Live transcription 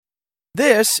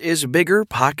This is Bigger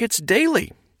Pockets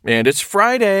Daily, and it's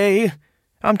Friday.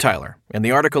 I'm Tyler, and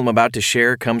the article I'm about to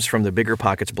share comes from the Bigger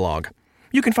Pockets blog.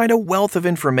 You can find a wealth of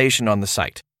information on the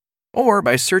site, or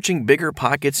by searching Bigger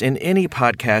Pockets in any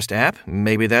podcast app.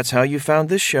 Maybe that's how you found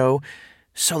this show.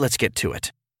 So let's get to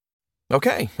it.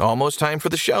 Okay, almost time for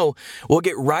the show. We'll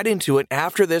get right into it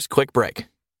after this quick break.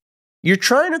 You're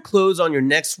trying to close on your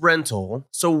next rental,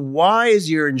 so why is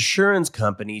your insurance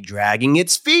company dragging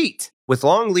its feet? With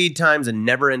long lead times and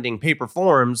never-ending paper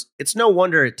forms, it's no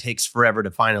wonder it takes forever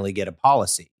to finally get a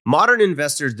policy. Modern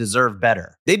investors deserve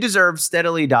better. They deserve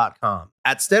Steadily.com.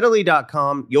 At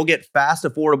Steadily.com, you'll get fast,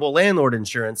 affordable landlord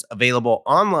insurance available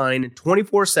online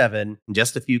 24/7 in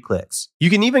just a few clicks.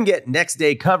 You can even get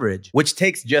next-day coverage, which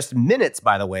takes just minutes,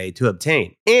 by the way, to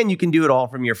obtain. And you can do it all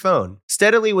from your phone.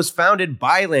 Steadily was founded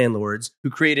by landlords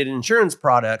who created insurance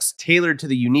products tailored to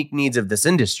the unique needs of this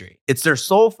industry. It's their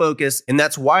sole focus, and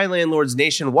that's why landlords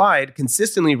nationwide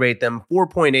consistently rate them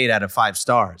 4.8 out of 5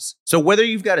 stars. So whether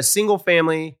you've got a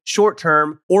single-family,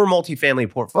 short-term, or multifamily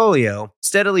portfolio,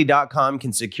 Steadily.com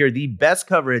can secure the best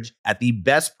coverage at the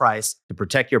best price to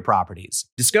protect your properties.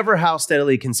 Discover how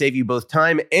Steadily can save you both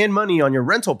time and money on your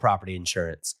rental property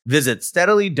insurance. Visit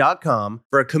Steadily.com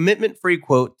for a commitment-free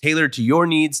quote tailored to your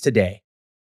needs today.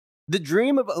 The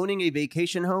dream of owning a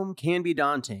vacation home can be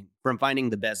daunting. From finding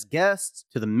the best guests,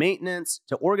 to the maintenance,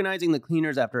 to organizing the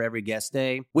cleaners after every guest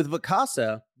stay, with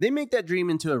Vacasa, they make that dream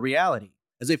into a reality.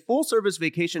 As a full-service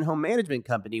vacation home management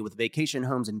company with vacation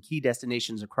homes in key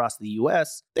destinations across the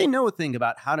U.S., they know a thing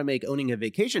about how to make owning a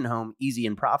vacation home easy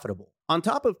and profitable. On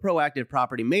top of proactive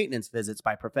property maintenance visits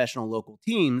by professional local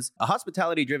teams, a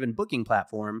hospitality-driven booking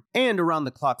platform, and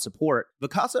around-the-clock support,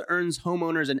 Vacasa earns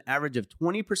homeowners an average of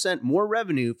 20% more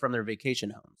revenue from their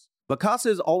vacation homes. Vacasa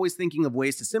is always thinking of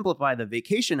ways to simplify the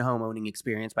vacation home owning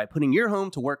experience by putting your home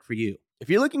to work for you. If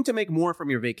you're looking to make more from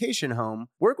your vacation home,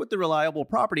 work with the reliable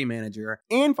property manager,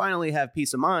 and finally have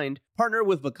peace of mind, partner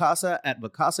with Vacasa at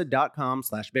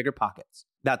vacasa.com/biggerpockets.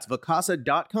 That's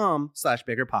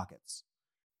vacasa.com/biggerpockets.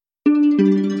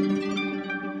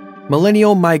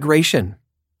 Millennial Migration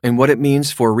and What It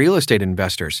Means for Real Estate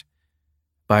Investors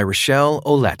by Rochelle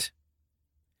Olette.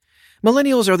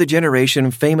 Millennials are the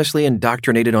generation famously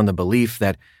indoctrinated on the belief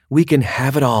that we can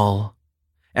have it all.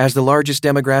 As the largest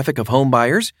demographic of home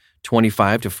buyers,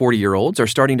 25 to 40-year-olds are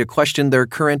starting to question their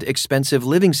current expensive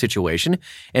living situation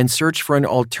and search for an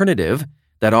alternative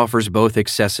that offers both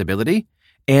accessibility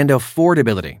and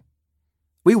affordability.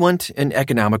 We want an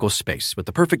economical space with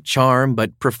the perfect charm,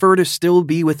 but prefer to still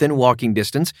be within walking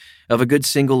distance of a good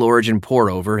single-origin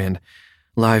pour-over and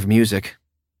live music.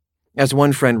 As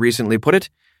one friend recently put it,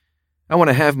 I want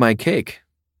to have my cake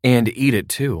and eat it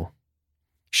too.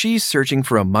 She's searching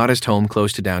for a modest home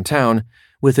close to downtown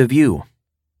with a view.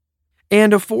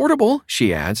 And affordable,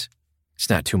 she adds. It's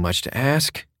not too much to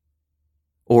ask.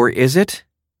 Or is it?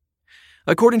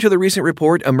 According to the recent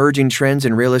report, Emerging Trends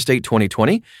in Real Estate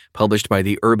 2020, published by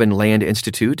the Urban Land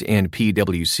Institute and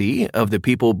PwC of the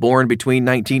people born between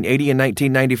 1980 and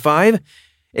 1995,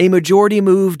 a majority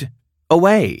moved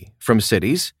away from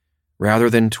cities rather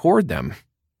than toward them.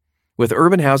 With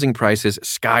urban housing prices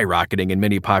skyrocketing in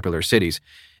many popular cities,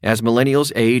 as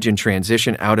millennials age and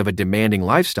transition out of a demanding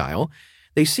lifestyle,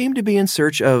 they seem to be in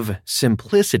search of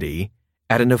simplicity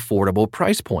at an affordable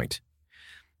price point.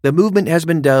 The movement has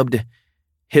been dubbed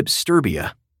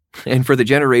hipsterbia, and for the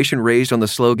generation raised on the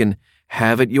slogan,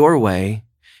 "Have it your way,"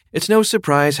 it's no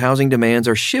surprise housing demands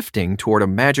are shifting toward a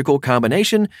magical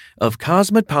combination of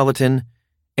cosmopolitan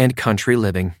and country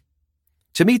living.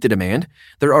 To meet the demand,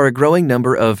 there are a growing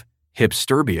number of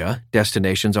hipsterbia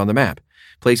destinations on the map,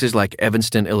 places like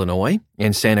Evanston, Illinois,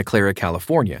 and Santa Clara,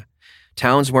 California,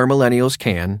 towns where millennials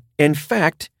can, in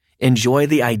fact, enjoy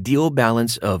the ideal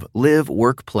balance of live,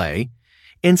 work, play,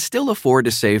 and still afford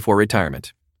to save for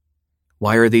retirement.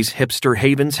 Why are these hipster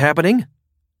havens happening?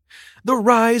 The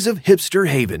rise of hipster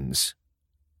havens.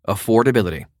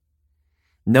 Affordability.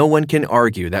 No one can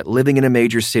argue that living in a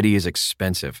major city is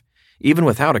expensive. Even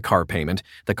without a car payment,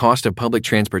 the cost of public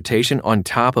transportation on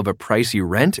top of a pricey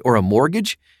rent or a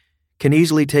mortgage can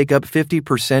easily take up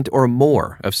 50% or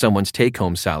more of someone's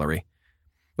take-home salary.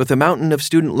 With a mountain of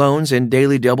student loans and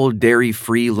daily double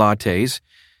dairy-free lattes,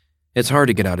 it's hard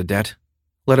to get out of debt,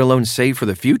 let alone save for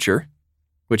the future,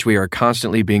 which we are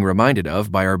constantly being reminded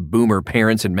of by our boomer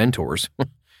parents and mentors.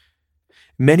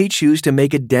 Many choose to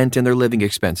make a dent in their living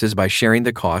expenses by sharing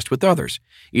the cost with others,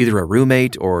 either a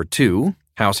roommate or two,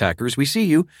 house hackers, we see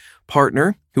you,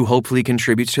 partner who hopefully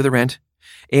contributes to the rent,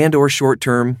 and or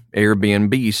short-term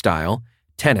Airbnb-style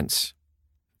tenants.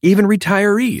 Even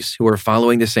retirees who are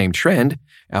following the same trend,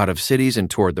 out of cities and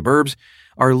toward the burbs,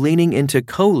 are leaning into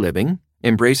co-living,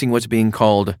 embracing what's being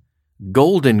called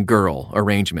Golden Girl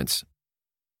arrangements.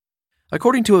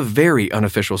 According to a very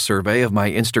unofficial survey of my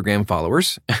Instagram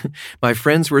followers, my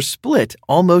friends were split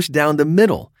almost down the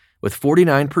middle, with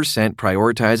 49%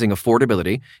 prioritizing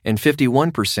affordability and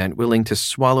 51% willing to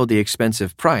swallow the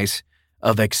expensive price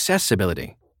of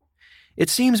accessibility. It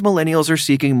seems millennials are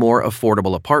seeking more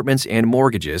affordable apartments and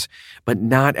mortgages, but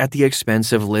not at the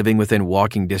expense of living within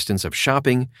walking distance of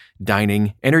shopping,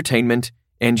 dining, entertainment,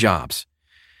 and jobs.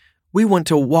 We want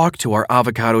to walk to our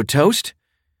avocado toast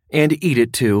and eat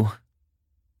it too.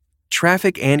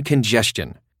 Traffic and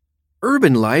congestion.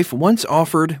 Urban life once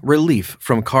offered relief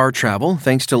from car travel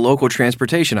thanks to local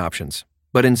transportation options.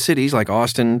 But in cities like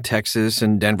Austin, Texas,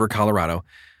 and Denver, Colorado,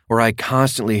 where I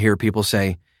constantly hear people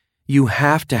say, "You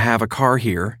have to have a car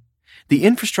here," the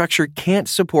infrastructure can't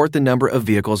support the number of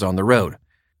vehicles on the road.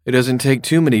 It doesn't take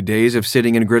too many days of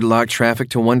sitting in gridlock traffic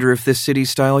to wonder if this city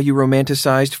style you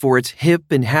romanticized for its hip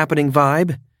and happening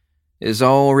vibe is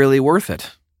all really worth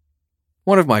it.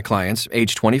 One of my clients,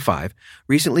 age 25,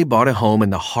 recently bought a home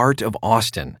in the heart of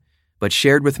Austin, but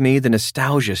shared with me the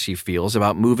nostalgia she feels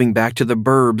about moving back to the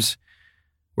burbs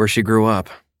where she grew up.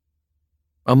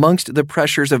 Amongst the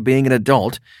pressures of being an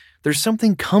adult, there's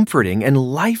something comforting and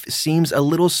life seems a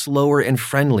little slower and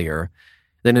friendlier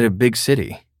than in a big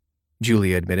city,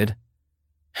 Julia admitted.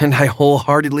 And I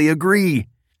wholeheartedly agree.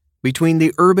 Between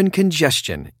the urban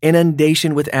congestion,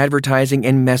 inundation with advertising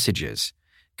and messages,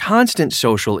 constant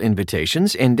social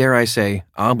invitations, and dare I say,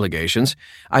 obligations,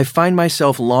 I find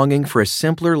myself longing for a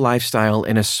simpler lifestyle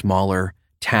in a smaller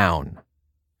town.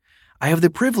 I have the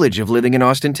privilege of living in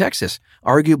Austin, Texas,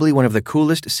 arguably one of the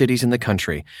coolest cities in the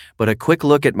country, but a quick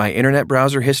look at my internet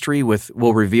browser history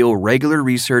will reveal regular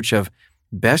research of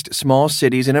best small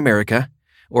cities in America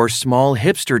or small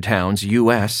hipster towns,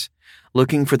 U.S.,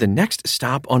 looking for the next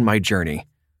stop on my journey.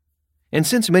 And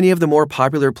since many of the more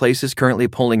popular places currently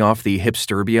pulling off the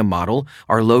hipsterbia model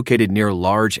are located near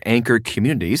large anchor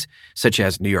communities, such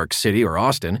as New York City or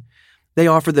Austin, they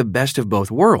offer the best of both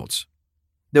worlds.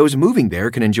 Those moving there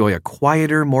can enjoy a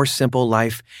quieter, more simple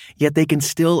life, yet they can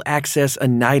still access a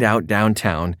night out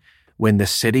downtown when the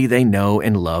city they know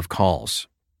and love calls.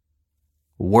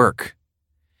 Work.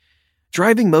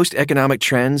 Driving most economic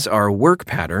trends are work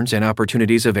patterns and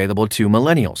opportunities available to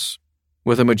millennials.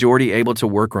 With a majority able to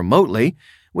work remotely,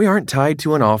 we aren't tied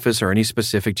to an office or any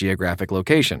specific geographic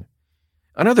location.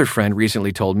 Another friend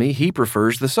recently told me he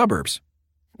prefers the suburbs.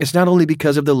 It's not only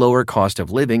because of the lower cost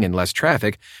of living and less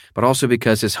traffic, but also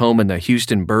because his home in the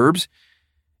Houston burbs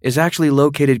is actually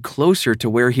located closer to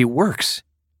where he works.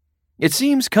 It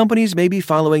seems companies may be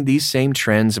following these same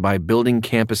trends by building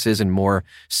campuses in more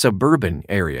suburban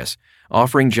areas,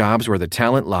 offering jobs where the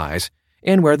talent lies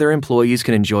and where their employees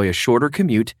can enjoy a shorter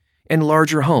commute and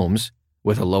larger homes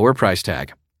with a lower price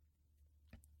tag.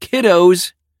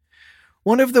 Kiddos.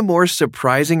 One of the more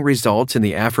surprising results in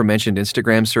the aforementioned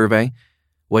Instagram survey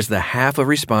was the half of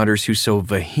responders who so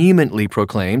vehemently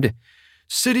proclaimed,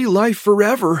 "City life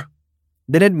forever,"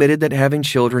 then admitted that having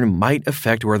children might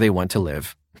affect where they want to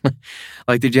live.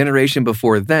 Like the generation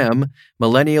before them,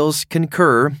 millennials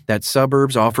concur that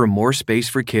suburbs offer more space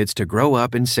for kids to grow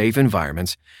up in safe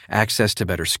environments, access to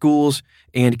better schools,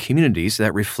 and communities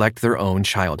that reflect their own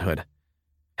childhood.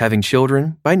 Having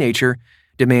children, by nature,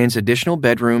 demands additional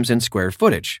bedrooms and square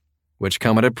footage, which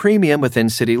come at a premium within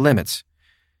city limits.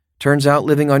 Turns out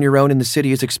living on your own in the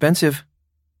city is expensive,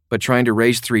 but trying to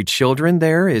raise 3 children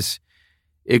there is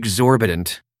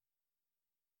exorbitant.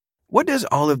 What does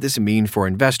all of this mean for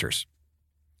investors?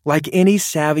 Like any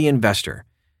savvy investor,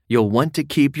 you'll want to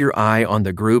keep your eye on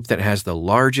the group that has the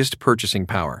largest purchasing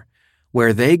power.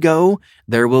 Where they go,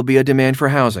 there will be a demand for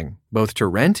housing, both to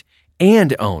rent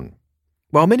and own.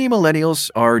 While many millennials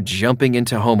are jumping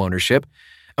into homeownership,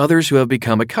 others who have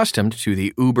become accustomed to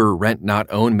the Uber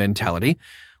rent-not-own mentality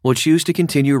will choose to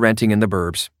continue renting in the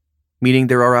burbs, meaning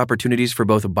there are opportunities for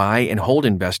both buy and hold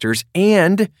investors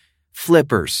and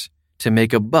flippers to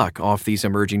make a buck off these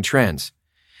emerging trends.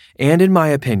 And in my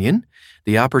opinion,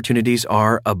 the opportunities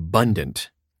are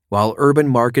abundant. While urban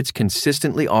markets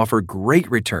consistently offer great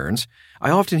returns,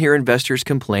 I often hear investors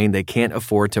complain they can't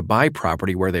afford to buy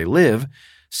property where they live,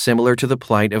 similar to the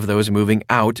plight of those moving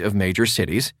out of major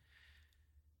cities.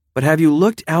 But have you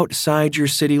looked outside your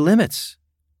city limits?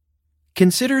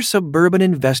 Consider suburban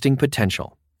investing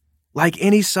potential. Like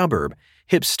any suburb,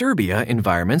 hipsterbia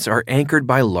environments are anchored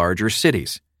by larger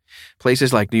cities.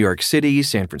 Places like New York City,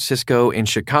 San Francisco, and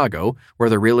Chicago, where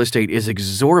the real estate is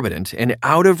exorbitant and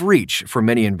out of reach for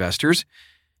many investors,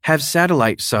 have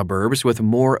satellite suburbs with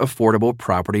more affordable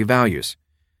property values.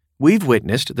 We've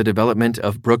witnessed the development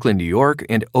of Brooklyn, New York,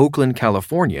 and Oakland,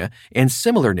 California, and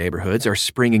similar neighborhoods are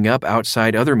springing up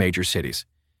outside other major cities.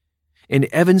 In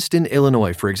Evanston,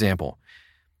 Illinois, for example,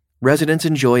 residents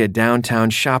enjoy a downtown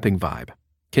shopping vibe,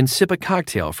 can sip a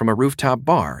cocktail from a rooftop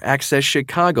bar, access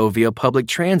Chicago via public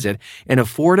transit, and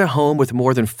afford a home with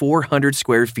more than 400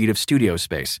 square feet of studio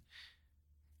space.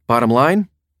 Bottom line,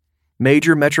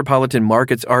 major metropolitan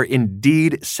markets are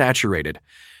indeed saturated,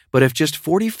 but if just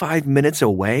 45 minutes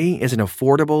away is an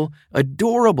affordable,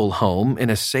 adorable home in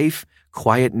a safe,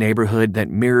 quiet neighborhood that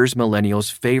mirrors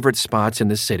millennials' favorite spots in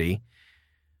the city,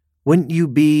 wouldn't you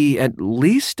be at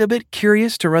least a bit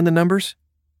curious to run the numbers?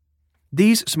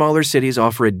 These smaller cities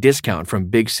offer a discount from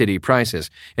big city prices,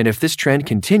 and if this trend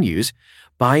continues,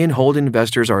 buy and hold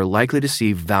investors are likely to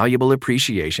see valuable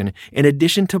appreciation in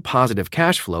addition to positive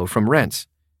cash flow from rents.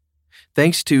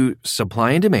 Thanks to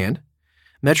supply and demand,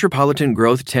 metropolitan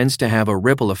growth tends to have a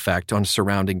ripple effect on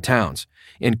surrounding towns,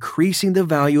 increasing the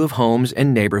value of homes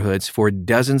and neighborhoods for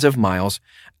dozens of miles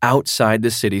outside the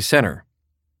city center.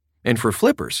 And for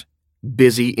flippers,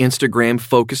 busy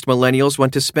Instagram-focused millennials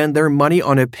want to spend their money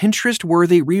on a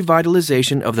Pinterest-worthy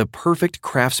revitalization of the perfect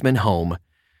craftsman home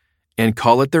and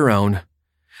call it their own.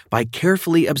 By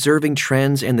carefully observing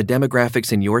trends and the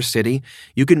demographics in your city,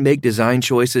 you can make design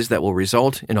choices that will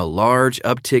result in a large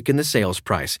uptick in the sales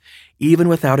price, even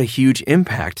without a huge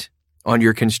impact on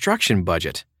your construction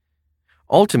budget.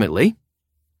 Ultimately,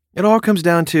 it all comes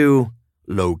down to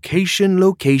location,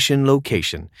 location,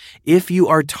 location. If you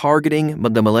are targeting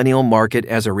the millennial market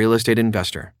as a real estate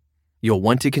investor, you'll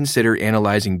want to consider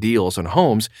analyzing deals on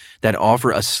homes that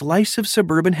offer a slice of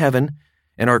suburban heaven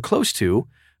and are close to,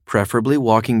 preferably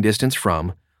walking distance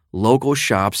from, local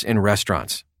shops and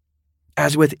restaurants.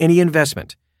 As with any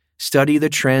investment, study the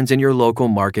trends in your local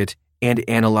market and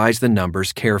analyze the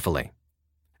numbers carefully.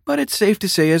 But it's safe to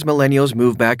say as millennials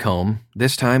move back home,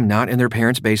 this time not in their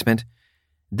parents' basement,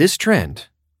 this trend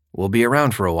will be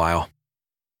around for a while.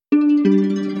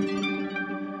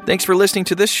 Thanks for listening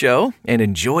to this show and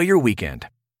enjoy your weekend.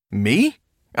 Me?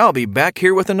 I'll be back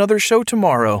here with another show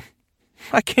tomorrow.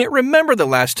 I can't remember the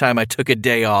last time I took a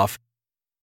day off.